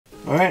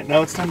All right,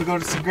 now it's time to go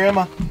to see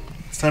Grandma.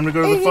 It's time to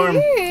go to the farm.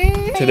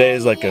 Today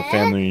is like a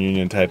family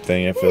reunion type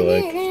thing, I feel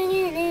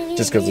like.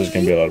 Just because there's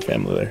going to be a lot of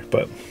family there.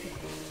 But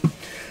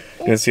you're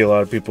going to see a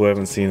lot of people we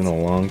haven't seen in a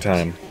long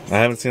time. I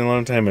haven't seen in a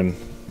long time, and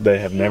they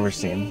have never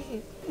seen.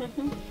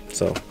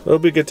 So it'll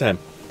be a good time.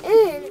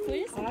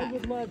 I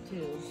would love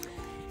to.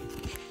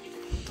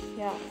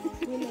 Yeah,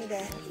 we need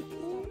that.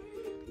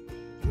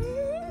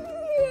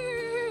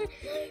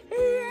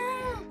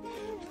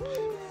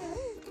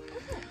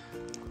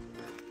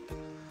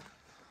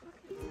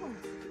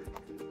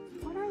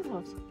 What are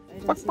those? I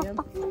don't see them.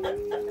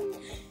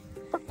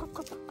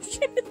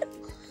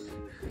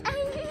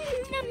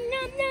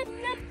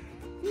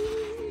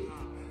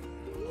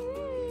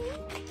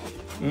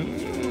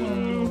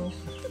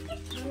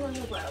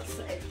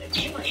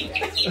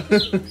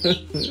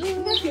 He's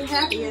not too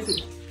happy, is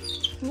he?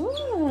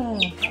 Ooh.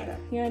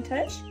 You want to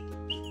touch?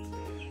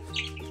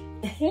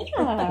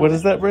 Yeah. What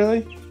is that,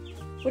 Braylee?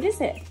 What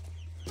is it?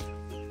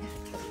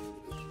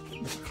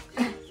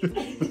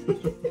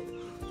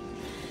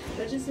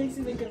 That just makes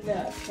me think of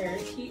that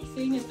parakeet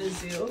thing at the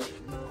zoo.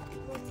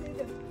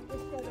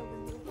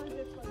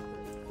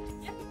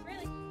 Yeah,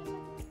 really.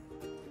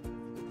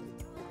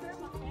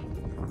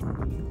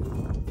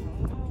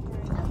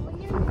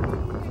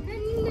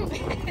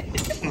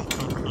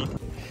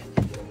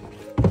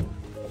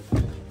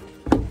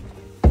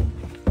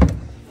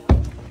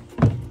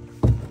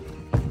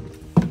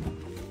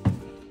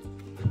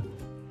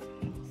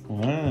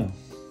 Wow.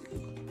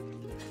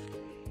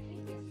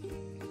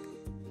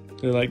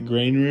 They're like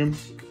grain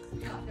rooms?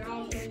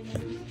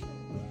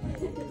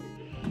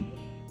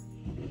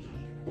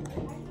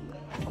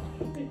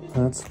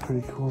 That's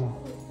pretty cool.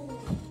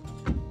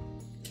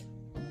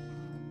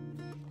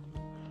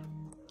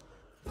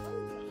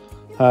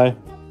 Hi.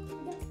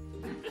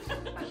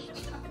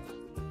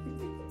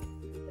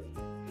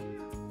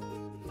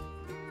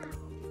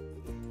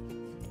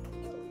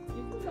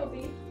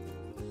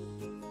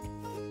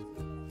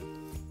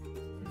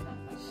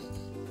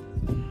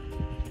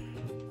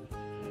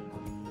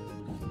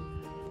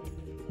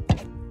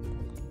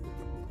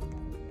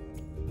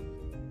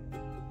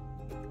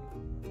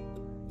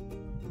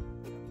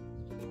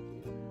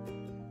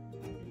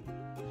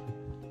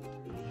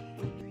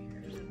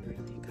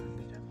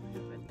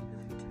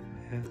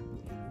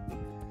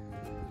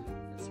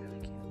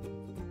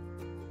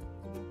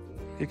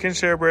 You can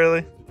share,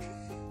 Braylee.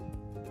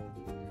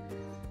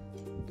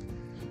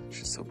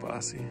 She's so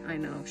bossy. I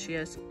know, she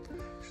is.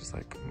 She's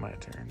like, my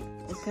turn.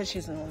 It's because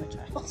she's an only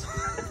child.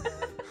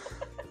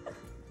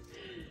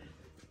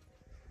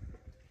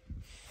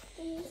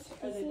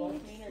 Are they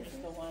both mean or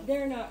just the one?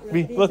 They're not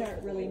really, these look.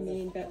 aren't really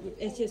mean, but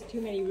it's just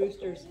too many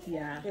roosters.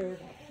 Yeah. They're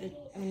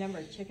the number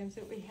of chickens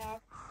that we have.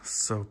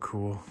 So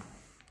cool.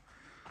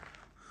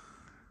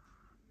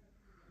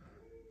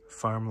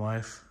 Farm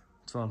life.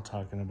 That's what I'm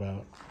talking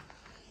about.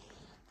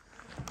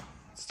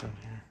 It's down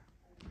here.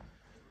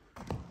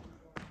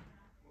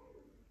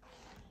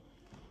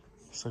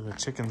 Looks like the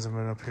chickens have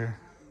been up here.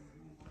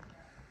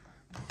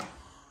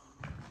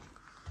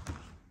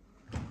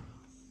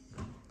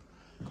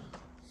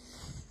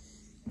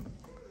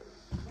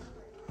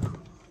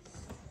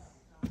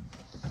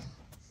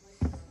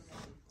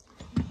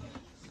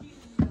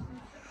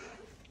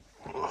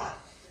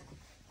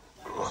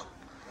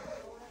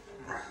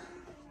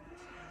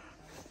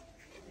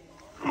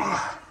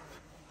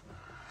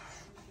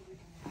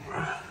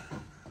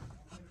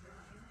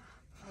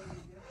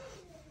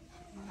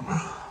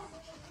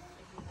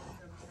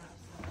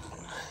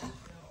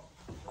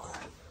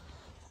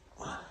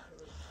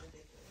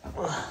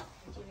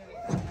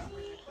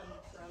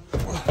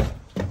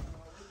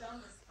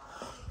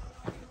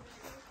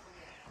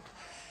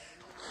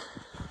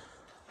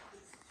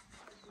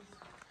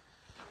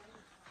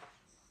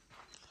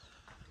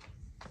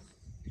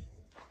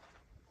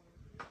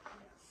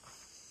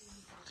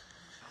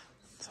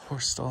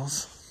 Horse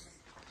stalls.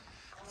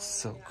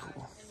 So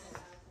cool.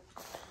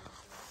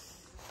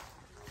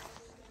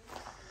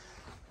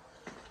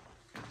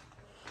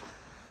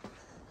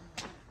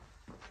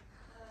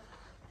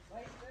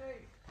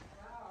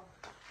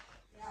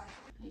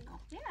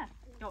 Yeah.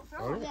 Don't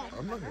throw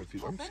I'm not gonna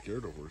feed. I'm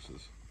scared of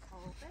horses.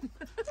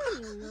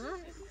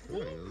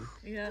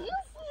 Yeah.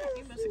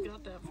 You must have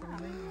got that from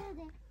me.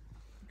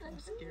 I'm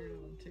scared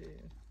of them too.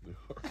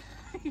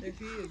 They're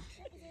huge.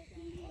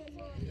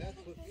 That's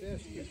what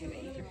fish is. They're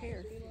gonna eat your hair.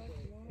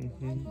 I think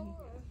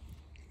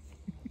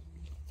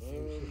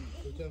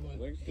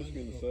it's supposed to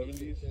be in the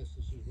 70s.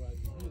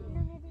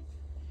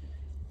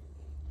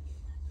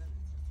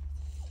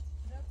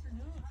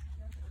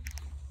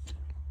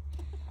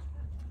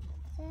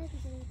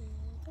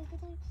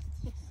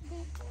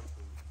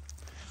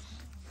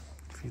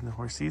 Feeding the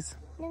horsies.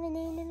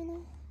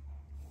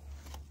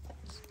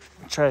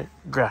 Try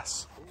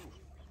grass.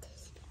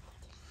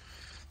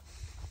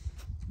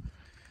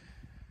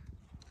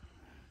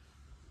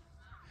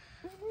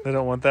 They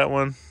don't want that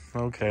one?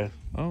 Okay.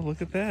 Oh,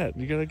 look at that.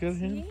 You got a good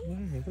hand? Wow,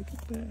 look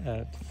at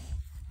that.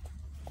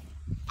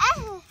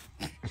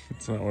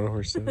 That's not what a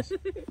horse says.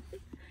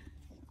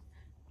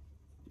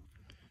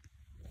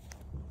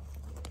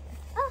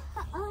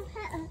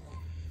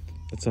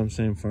 That's what I'm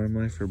saying, farm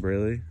life for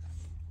Braylee.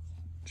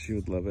 She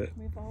would love it.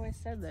 We've always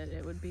said that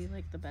it would be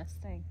like the best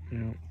thing. Yeah.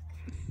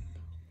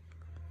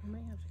 We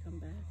might have to come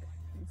back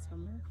in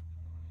summer.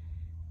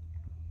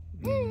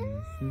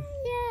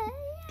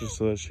 Just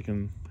so that she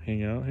can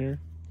hang out here.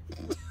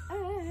 Did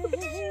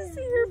you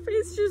see her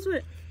face just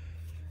went?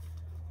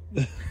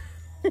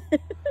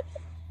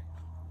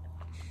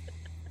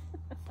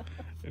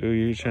 Ooh,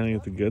 you're trying to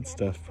get the good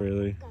stuff,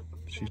 Braylee.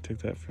 She took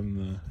that from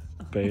the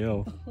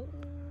bale.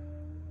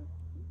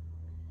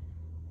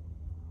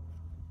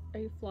 Are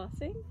you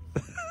flossing?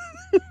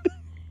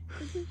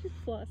 This is just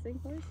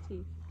flossing horse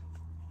teeth.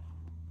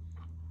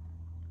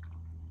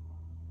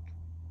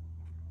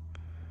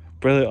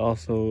 Braylee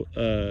also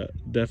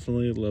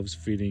definitely loves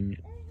feeding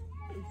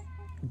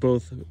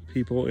both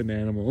people and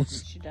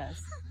animals. She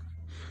does.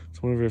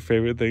 It's one of her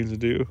favorite things to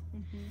do. I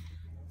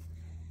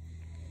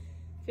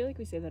feel like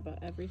we say that about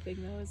everything,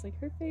 though. It's like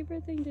her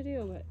favorite thing to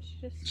do, but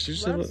she just She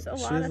loves a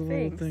lot of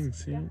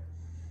things. Yeah.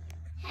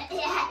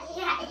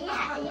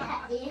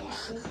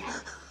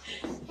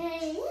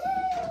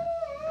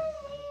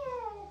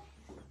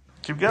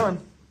 Keep going.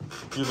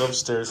 You love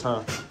stairs,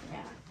 huh?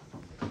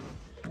 Yeah.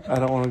 I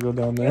don't want to go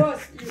down there.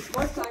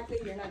 Most likely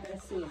you're not going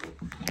to see it.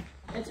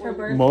 It's her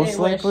birthday Most wish,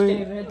 likely.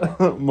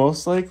 David.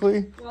 Most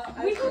likely. Well,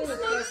 We have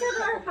snakes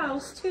in our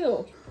house,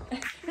 too.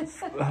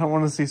 I don't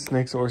want to see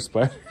snakes or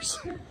spiders.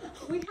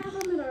 We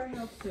have them in our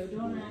house, too.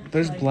 Don't act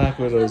There's like black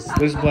widows.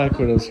 There's black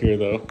widows here,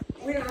 though.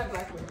 We don't have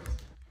black widows.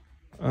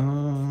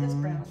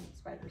 Just brown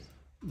spiders.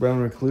 Brown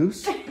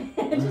recluse.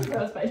 Just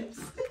gross spiders.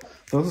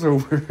 Those are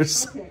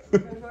worse. Okay, we're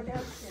going to go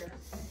downstairs.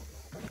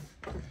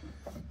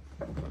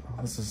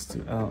 This is.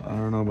 I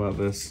don't know about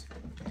this.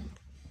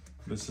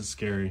 This is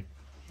scary.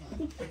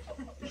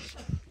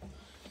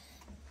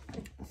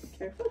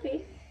 Careful,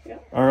 B. Yeah.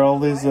 Are all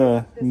these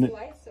This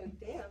light's so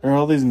dim. are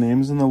all these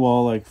names in the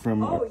wall like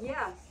from Oh,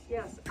 yes,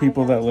 yes.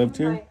 people I that have lived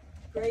some of here?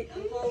 my great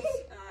uncle's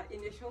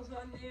initials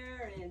on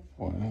there, and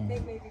I Wow.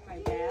 think maybe my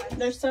dad.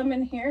 There's some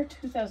in here,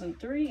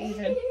 2003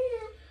 even.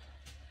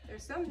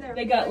 There's some there.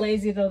 They got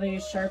lazy, though. They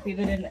used Sharpie.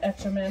 They didn't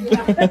etch them in.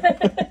 Some from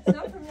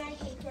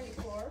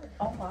 1924.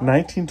 Oh, wow.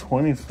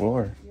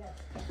 1924. Yeah.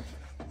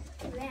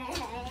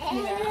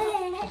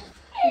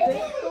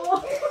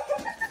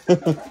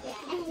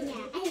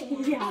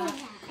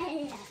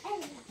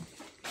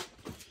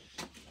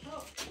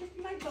 Oh, this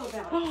might go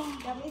down.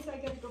 That means I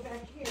gotta go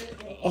back here.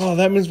 Oh,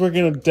 that means we're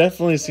gonna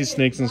definitely see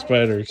snakes and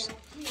spiders.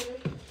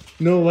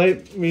 No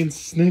light means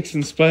snakes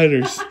and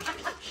spiders.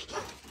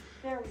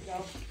 There we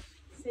go.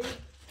 See?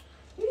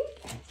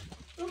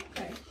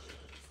 Okay.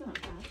 It's not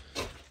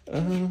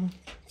bad.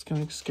 It's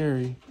kind of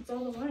scary. It's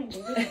all the line,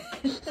 baby.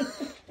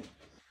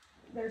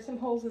 There's some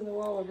holes in the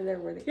wall over there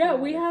where they Yeah,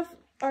 come we out. have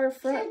our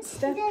front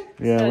step.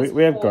 Yeah, has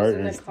we have holes in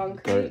garters. the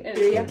concrete.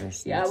 And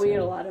yeah, we get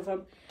a lot of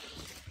them.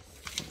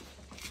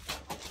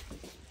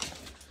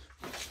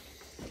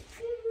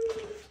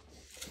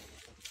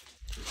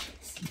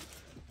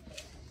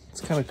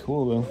 It's kind of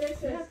cool though.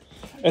 This is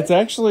It's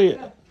actually.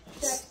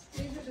 steps.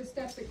 These are the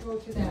steps that go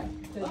to that.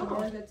 The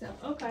door that's up.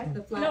 Okay.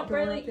 The flat No, door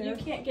Braylee, up there. you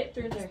can't get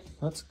through there.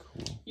 That's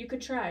cool. You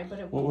could try, but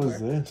it What won't was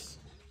work. this?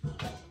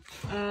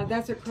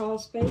 That's a crawl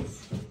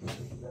space.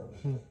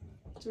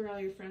 That's where all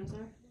your friends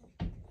are.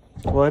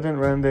 Well, I didn't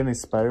run into any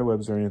spider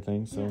webs or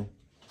anything, so.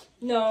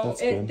 No,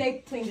 That's good.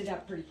 they cleaned it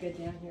up pretty good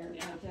down here.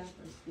 Yeah. Down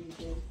for Steve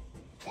did.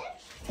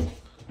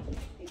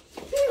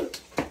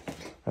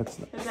 That's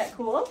nice. Is that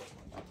cool?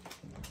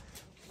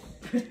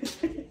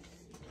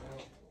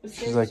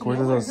 She's like, where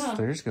do those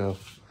stairs go?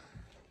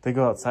 They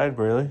go outside,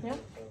 Braylee. Yep.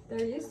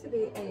 There used to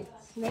be a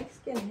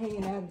snakeskin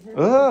hanging out here.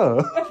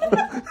 Oh!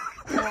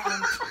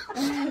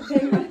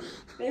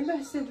 They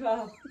must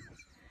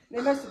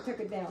have took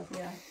it down.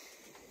 Yeah.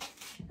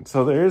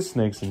 So there is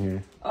snakes in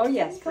here. Oh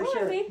yes, for Come on,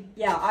 sure. babe.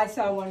 Yeah, I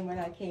saw one when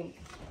I came.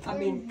 I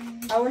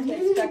mean, I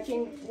wasn't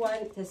expecting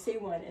one to see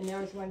one, and there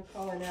was one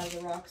crawling out of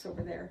the rocks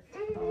over there.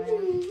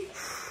 Oh,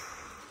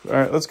 All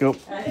right, let's go.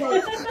 I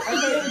It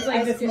was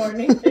like this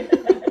morning.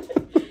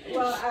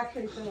 well,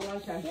 actually, it's been a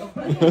long time ago.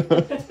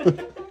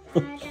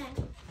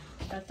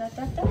 Da, da,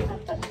 da, da,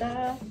 da,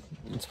 da.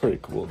 It's pretty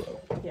cool though.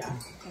 Yeah.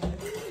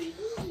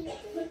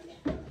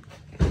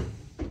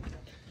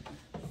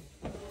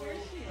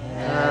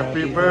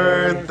 Happy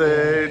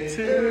birthday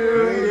to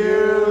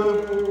you.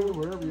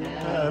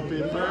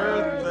 Happy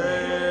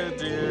birthday,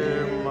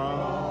 dear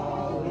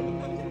Mom.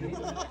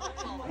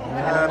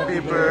 Happy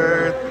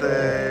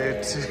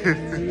birthday to you.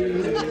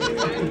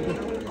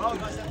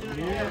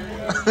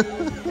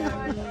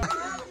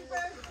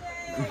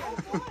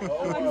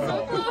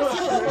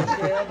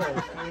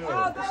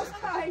 Oh, that's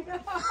kind.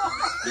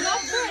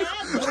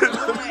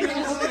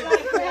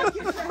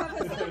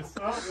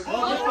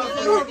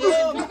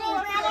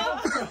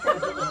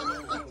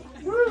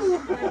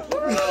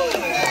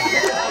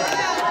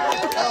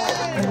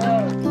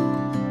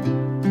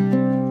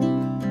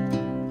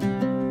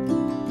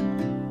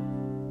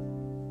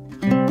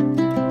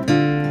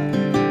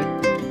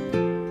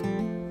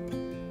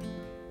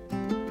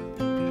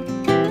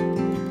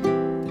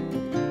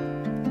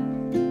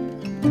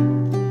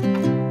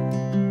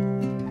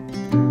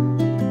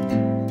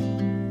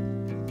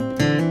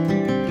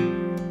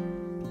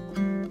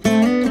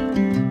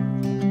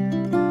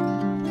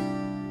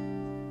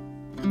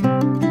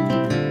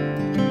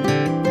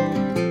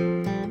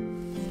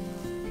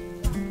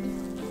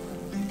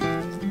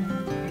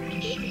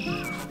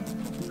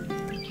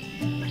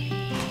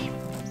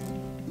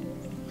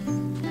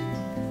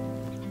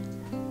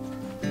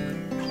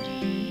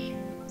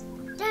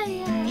 Oh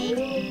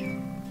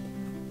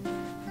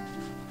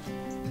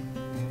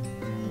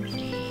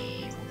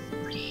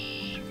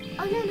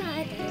no no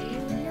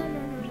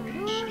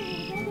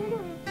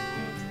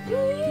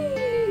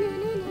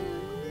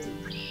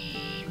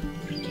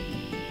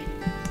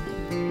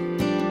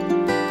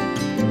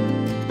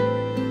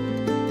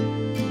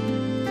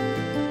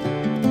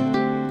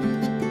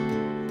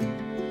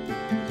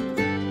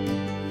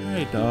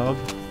Hey dog.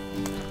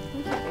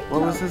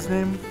 What was his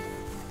name?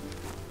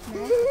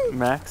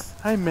 Max.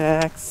 Hi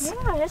Max.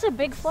 Yeah, that's a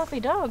big fluffy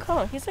dog,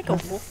 huh? He's like a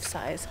wolf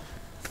size.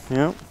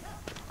 Yep.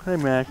 Hi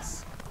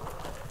Max.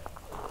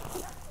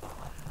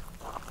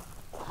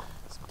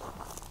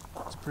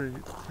 It's pretty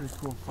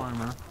cool farm,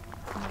 huh?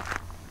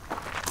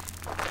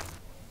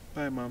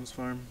 Bye Mom's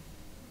farm.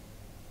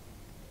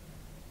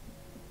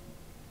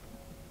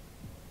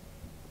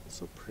 It's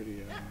so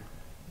pretty out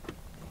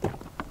here.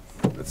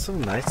 It's so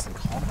nice and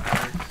calm out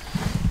here.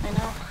 I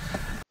know.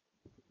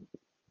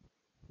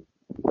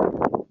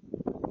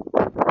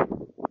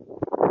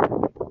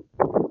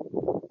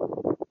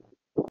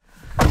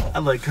 I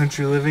like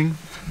country living,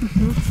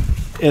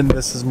 and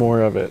this is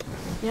more of it.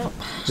 Yep.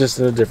 Just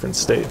in a different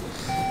state.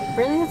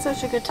 Really had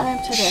such a good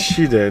time today.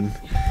 She did.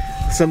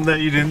 Something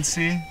that you didn't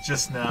see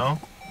just now.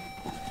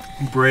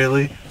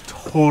 Braylee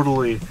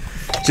totally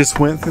just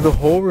went through the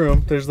whole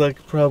room. There's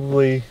like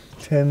probably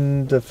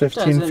 10 to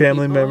 15 Dozen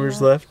family people, members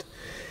yeah. left.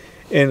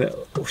 And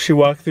she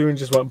walked through and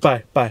just went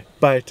bye, bye,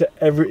 bye to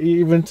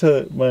even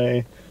to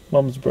my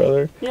mom's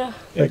brother. Yeah.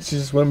 Like she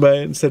just went by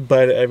and said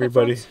bye to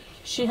everybody.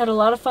 She had a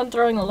lot of fun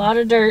throwing a lot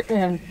of dirt,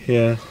 and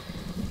Yeah.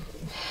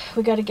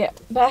 we got to get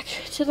back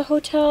to the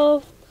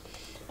hotel.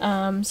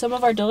 Some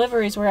of our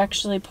deliveries were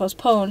actually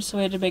postponed, so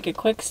we had to make a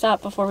quick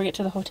stop before we get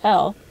to the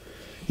hotel.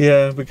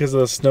 Yeah, because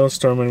of the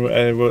snowstorm, and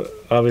I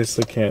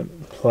obviously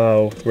can't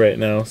plow right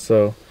now,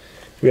 so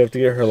we have to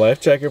get her life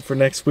jacket for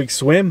next week's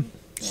swim.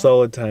 Yeah.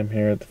 Solid time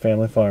here at the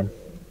family farm.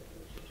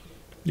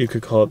 You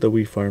could call it the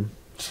wee farm,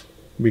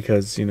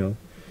 because you know.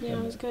 Yeah,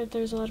 it was good.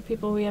 There's a lot of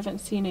people we haven't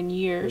seen in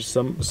years.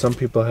 Some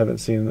people haven't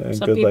seen a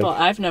Some good people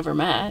like I've never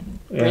met.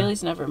 Yeah.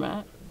 Braylee's never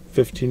met.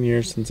 15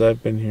 years since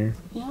I've been here.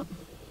 Yep.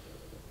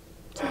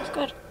 So it was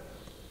good.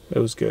 It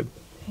was good.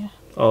 Yeah.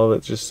 All of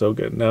it's just so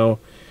good. Now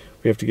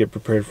we have to get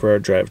prepared for our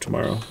drive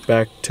tomorrow.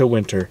 Back to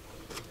winter.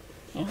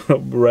 Yeah.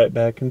 Right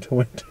back into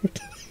winter.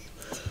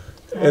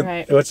 All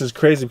right. Which is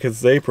crazy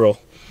because it's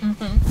April.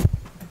 Mm-hmm.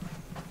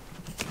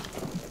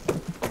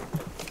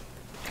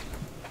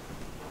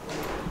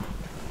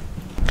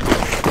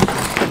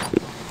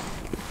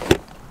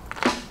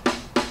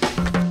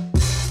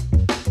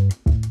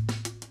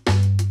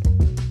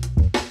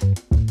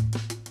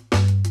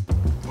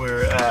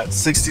 We're at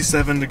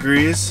 67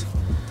 degrees,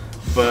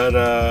 but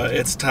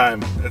it's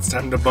time. It's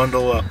time to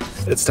bundle up.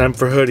 It's time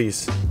for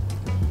hoodies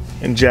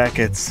and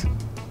jackets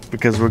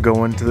because we're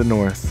going to the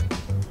north.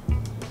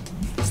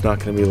 It's not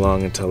going to be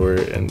long until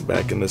we're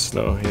back in the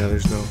snow. Yeah,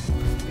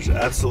 there's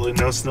absolutely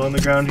no snow on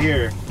the ground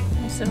here.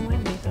 It's so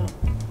windy though.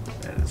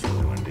 That is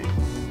really windy.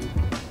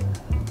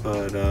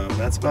 But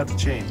that's about to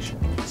change.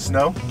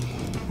 Snow?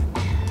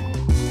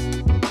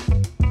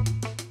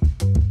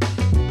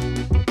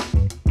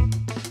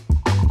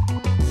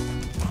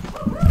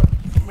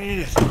 Made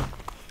it.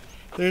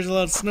 There's a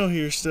lot of snow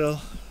here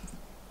still.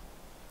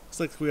 Looks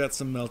like we got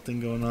some melting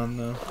going on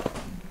though.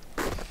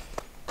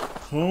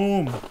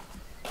 Home.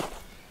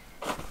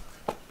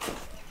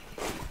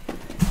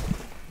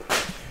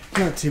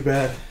 Not too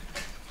bad.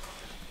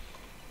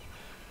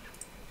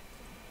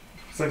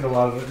 Looks like a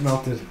lot of it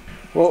melted.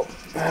 Well,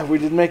 we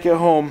did make it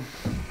home.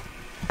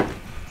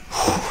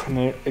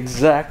 In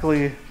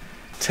exactly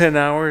 10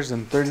 hours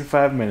and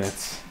 35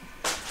 minutes.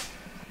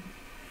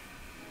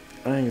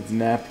 I think it's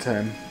nap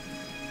time.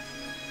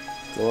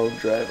 It's a lot of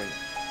driving.